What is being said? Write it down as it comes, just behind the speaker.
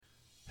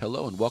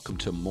Hello and welcome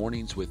to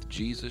Mornings with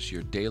Jesus,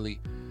 your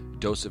daily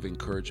dose of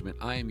encouragement.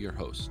 I am your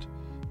host,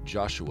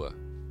 Joshua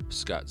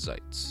Scott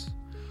Zeitz.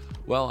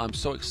 Well, I'm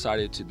so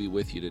excited to be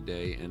with you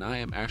today, and I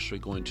am actually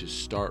going to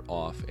start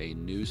off a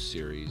new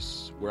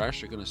series. We're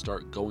actually going to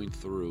start going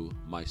through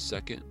my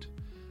second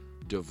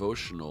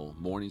devotional,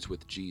 Mornings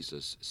with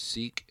Jesus,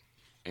 Seek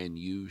and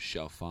You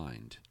Shall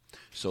Find.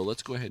 So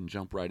let's go ahead and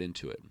jump right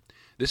into it.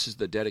 This is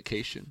the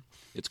dedication.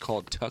 It's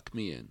called Tuck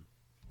Me In.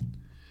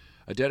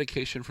 A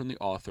dedication from the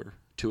author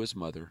to his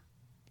mother,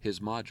 his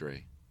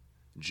madre,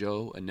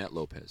 Jo Annette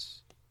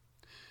Lopez.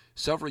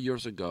 Several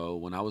years ago,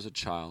 when I was a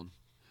child,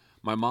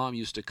 my mom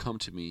used to come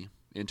to me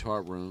into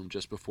our room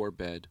just before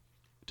bed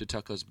to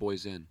tuck us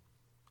boys in.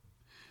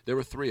 There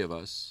were three of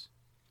us.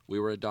 We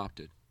were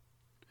adopted.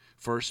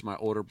 First, my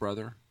older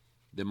brother,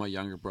 then my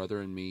younger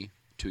brother, and me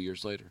 2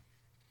 years later.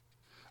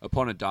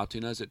 Upon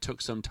adopting us, it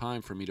took some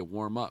time for me to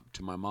warm up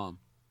to my mom.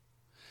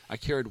 I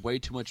carried way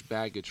too much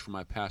baggage from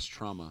my past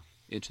trauma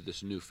into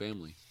this new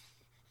family.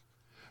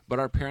 But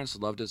our parents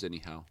loved us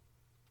anyhow.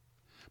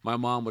 My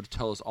mom would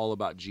tell us all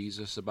about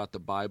Jesus, about the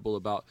Bible,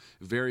 about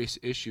various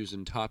issues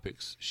and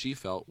topics she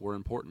felt were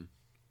important.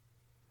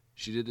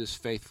 She did this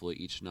faithfully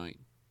each night.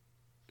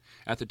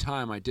 At the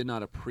time, I did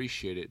not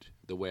appreciate it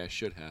the way I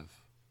should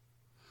have,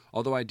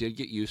 although I did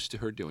get used to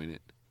her doing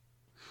it.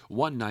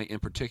 One night in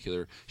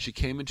particular, she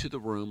came into the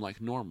room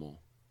like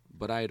normal,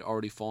 but I had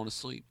already fallen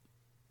asleep.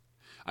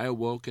 I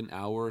awoke an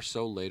hour or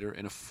so later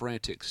in a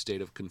frantic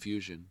state of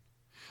confusion.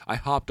 I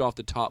hopped off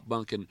the top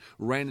bunk and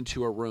ran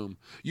into her room.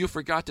 "You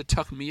forgot to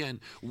tuck me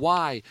in.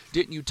 Why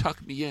didn't you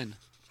tuck me in?"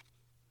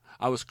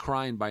 I was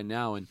crying by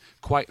now and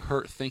quite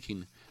hurt,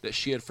 thinking that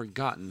she had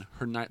forgotten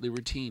her nightly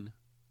routine.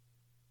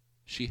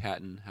 She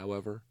hadn't,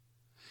 however,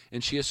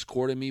 and she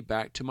escorted me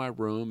back to my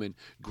room and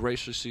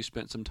graciously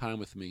spent some time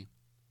with me.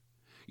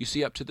 You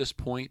see, up to this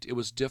point, it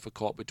was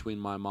difficult between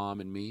my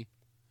mom and me.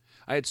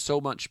 I had so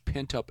much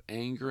pent-up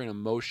anger and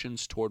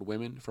emotions toward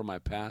women from my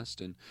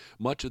past, and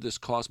much of this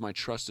caused my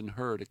trust in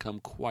her to come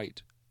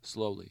quite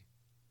slowly.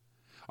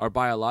 Our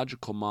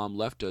biological mom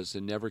left us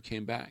and never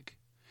came back,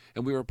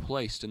 and we were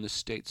placed in the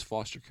state's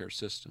foster care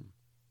system.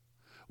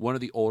 One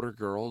of the older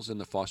girls in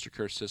the foster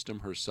care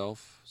system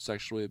herself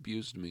sexually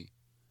abused me.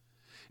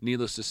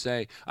 Needless to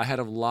say, I had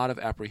a lot of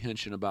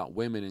apprehension about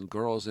women and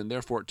girls, and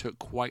therefore it took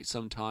quite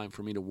some time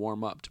for me to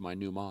warm up to my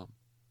new mom.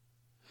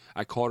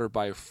 I called her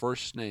by her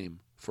first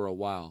name for a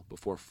while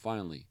before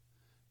finally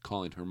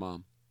calling her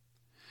mom.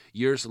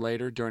 Years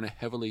later, during a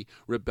heavily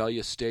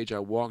rebellious stage I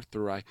walked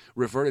through, I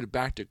reverted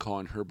back to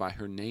calling her by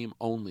her name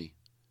only,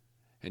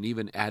 and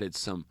even added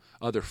some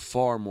other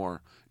far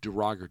more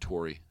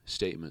derogatory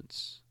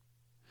statements.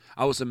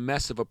 I was a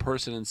mess of a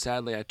person, and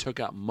sadly I took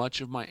out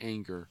much of my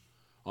anger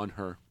on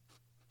her.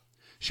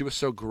 She was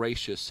so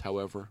gracious,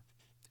 however,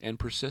 and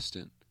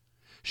persistent.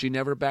 She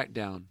never backed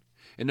down.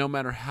 And no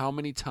matter how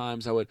many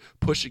times I would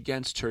push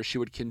against her, she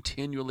would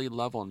continually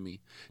love on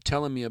me,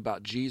 telling me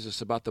about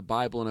Jesus, about the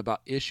Bible, and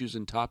about issues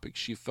and topics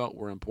she felt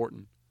were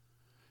important.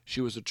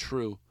 She was a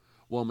true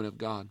woman of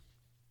God.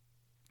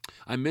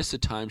 I miss the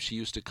time she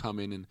used to come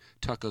in and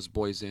tuck us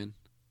boys in.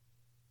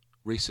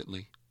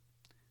 Recently,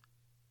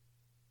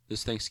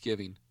 this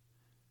Thanksgiving,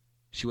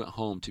 she went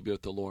home to be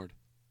with the Lord.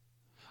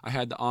 I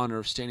had the honor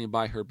of standing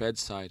by her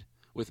bedside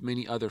with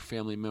many other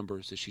family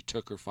members as she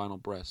took her final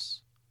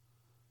breaths.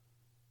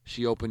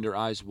 She opened her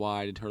eyes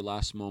wide in her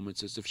last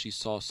moments as if she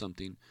saw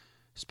something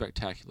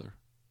spectacular.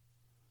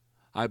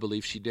 I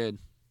believe she did.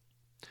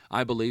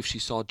 I believe she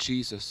saw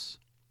Jesus.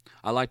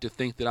 I like to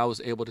think that I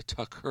was able to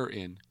tuck her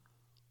in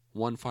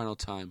one final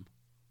time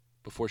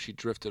before she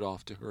drifted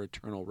off to her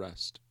eternal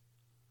rest.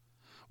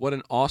 What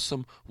an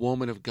awesome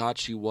woman of God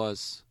she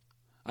was.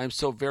 I am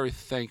so very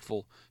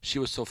thankful she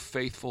was so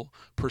faithful,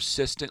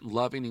 persistent,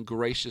 loving, and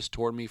gracious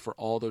toward me for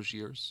all those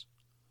years.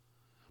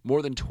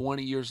 More than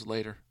 20 years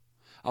later,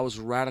 I was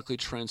radically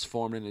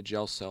transformed in a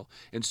jail cell,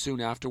 and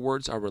soon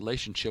afterwards our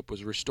relationship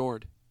was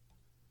restored.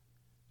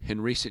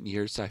 In recent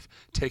years, I've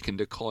taken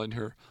to calling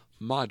her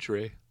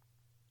Madre.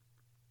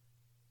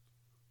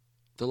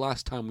 The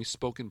last time we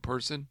spoke in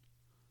person,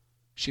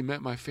 she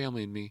met my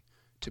family and me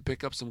to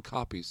pick up some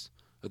copies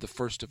of the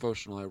first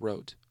devotional I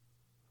wrote.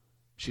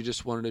 She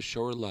just wanted to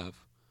show her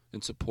love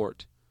and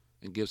support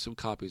and give some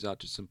copies out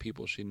to some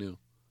people she knew.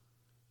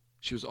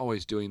 She was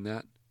always doing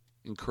that,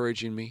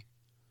 encouraging me.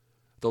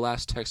 The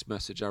last text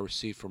message I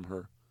received from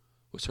her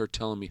was her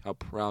telling me how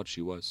proud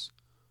she was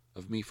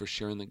of me for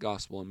sharing the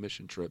gospel on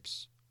mission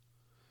trips.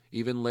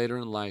 Even later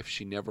in life,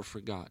 she never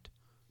forgot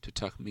to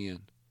tuck me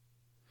in.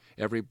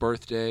 Every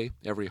birthday,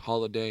 every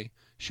holiday,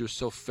 she was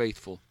so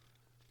faithful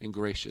and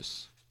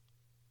gracious.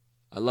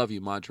 I love you,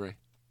 Madre.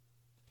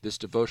 This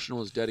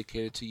devotional is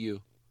dedicated to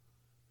you.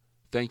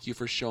 Thank you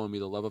for showing me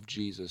the love of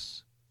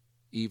Jesus,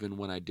 even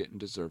when I didn't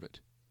deserve it.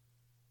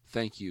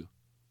 Thank you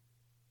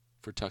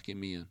for tucking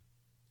me in.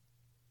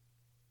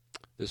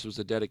 This was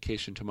a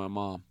dedication to my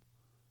mom,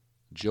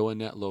 Jo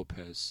Annette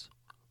Lopez,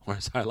 or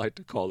as I like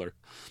to call her,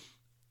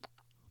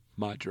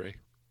 Madre.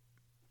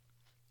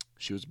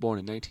 She was born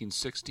in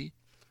 1960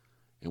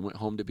 and went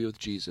home to be with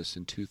Jesus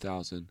in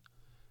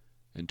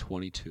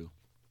 2022.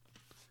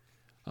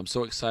 I'm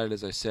so excited,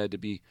 as I said, to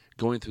be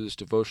going through this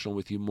devotional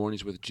with you,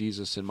 Mornings with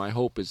Jesus, and my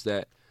hope is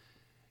that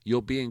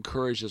you'll be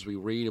encouraged as we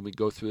read and we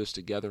go through this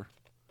together.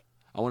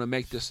 I want to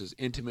make this as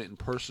intimate and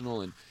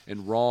personal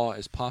and raw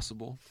as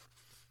possible,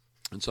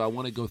 and so I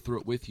want to go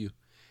through it with you,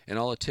 and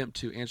I'll attempt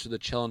to answer the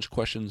challenge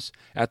questions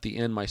at the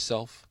end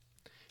myself,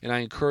 and I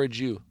encourage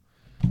you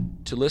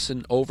to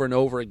listen over and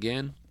over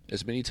again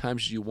as many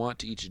times as you want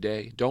to each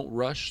day. Don't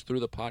rush through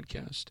the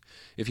podcast.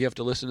 If you have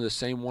to listen to the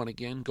same one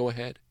again, go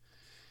ahead.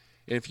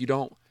 And if you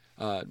don't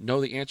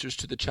know the answers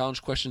to the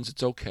challenge questions,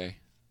 it's okay.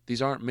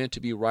 These aren't meant to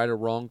be right or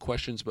wrong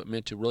questions, but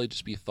meant to really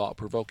just be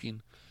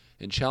thought-provoking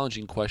and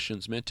challenging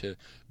questions meant to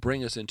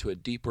bring us into a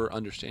deeper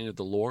understanding of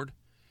the Lord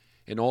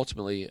and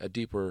ultimately a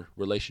deeper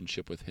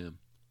relationship with Him.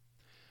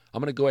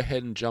 I'm going to go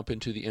ahead and jump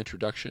into the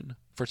introduction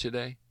for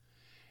today,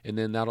 and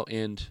then that'll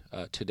end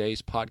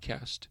today's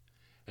podcast,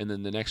 and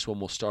then the next one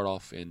will start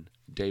off in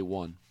day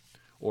 1,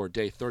 or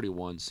day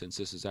 31, since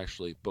this is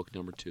actually book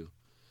number 2.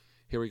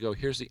 Here we go.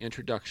 Here's the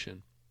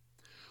introduction.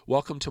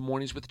 Welcome to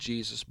Mornings with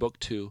Jesus, Book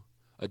 2,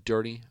 a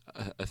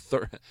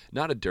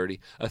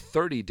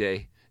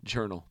 30-day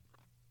journal.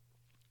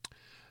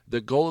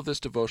 The goal of this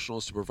devotional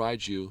is to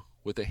provide you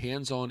with a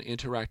hands-on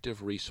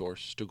interactive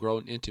resource to grow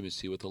in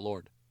intimacy with the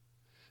Lord.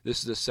 This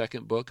is the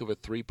second book of a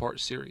 3-part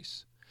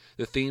series.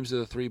 The themes of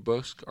the 3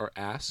 books are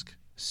Ask,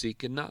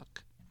 Seek, and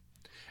Knock.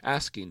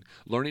 Asking,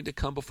 learning to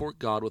come before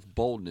God with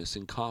boldness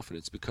and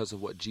confidence because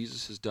of what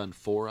Jesus has done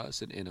for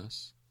us and in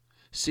us.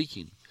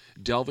 Seeking,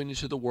 delving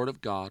into the Word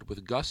of God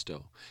with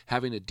gusto,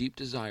 having a deep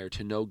desire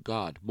to know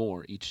God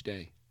more each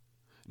day.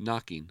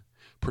 Knocking,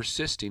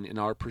 persisting in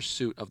our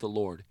pursuit of the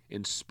Lord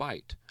in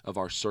spite of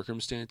our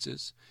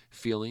circumstances,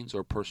 feelings,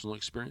 or personal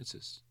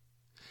experiences.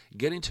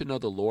 Getting to know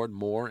the Lord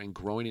more and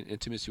growing in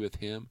intimacy with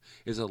Him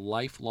is a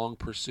lifelong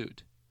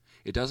pursuit.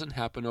 It doesn't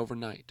happen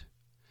overnight.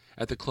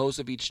 At the close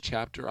of each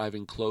chapter, I've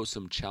enclosed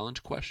some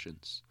challenge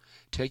questions.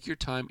 Take your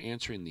time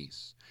answering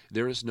these.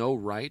 There is no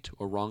right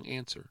or wrong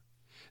answer.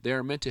 They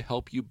are meant to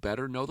help you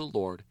better know the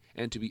Lord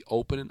and to be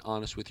open and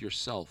honest with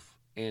yourself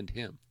and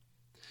Him.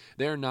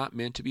 They are not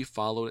meant to be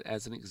followed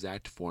as an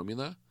exact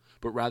formula,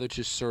 but rather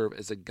to serve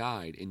as a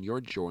guide in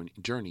your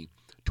journey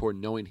toward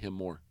knowing Him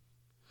more.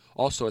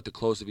 Also, at the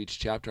close of each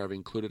chapter, I've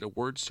included a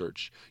word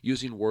search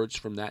using words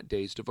from that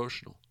day's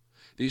devotional.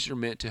 These are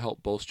meant to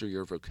help bolster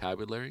your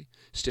vocabulary,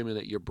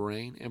 stimulate your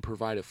brain, and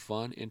provide a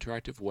fun,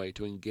 interactive way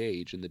to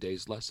engage in the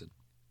day's lesson.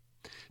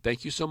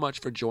 Thank you so much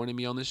for joining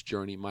me on this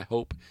journey. My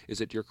hope is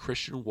that your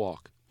Christian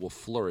walk will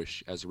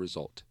flourish as a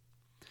result.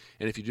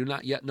 And if you do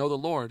not yet know the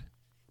Lord,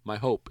 my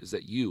hope is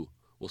that you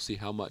will see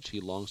how much He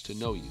longs to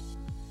know you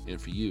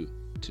and for you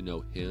to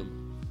know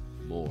Him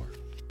more.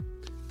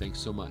 Thanks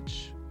so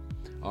much.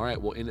 All right,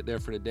 we'll end it there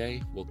for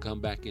today. We'll come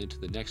back into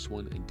the next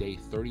one in day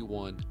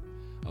 31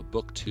 of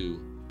Book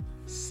 2,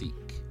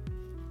 Seek.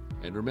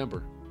 And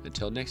remember,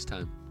 until next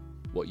time,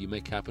 what you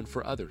make happen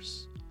for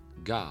others,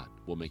 God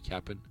will make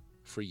happen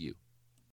for you.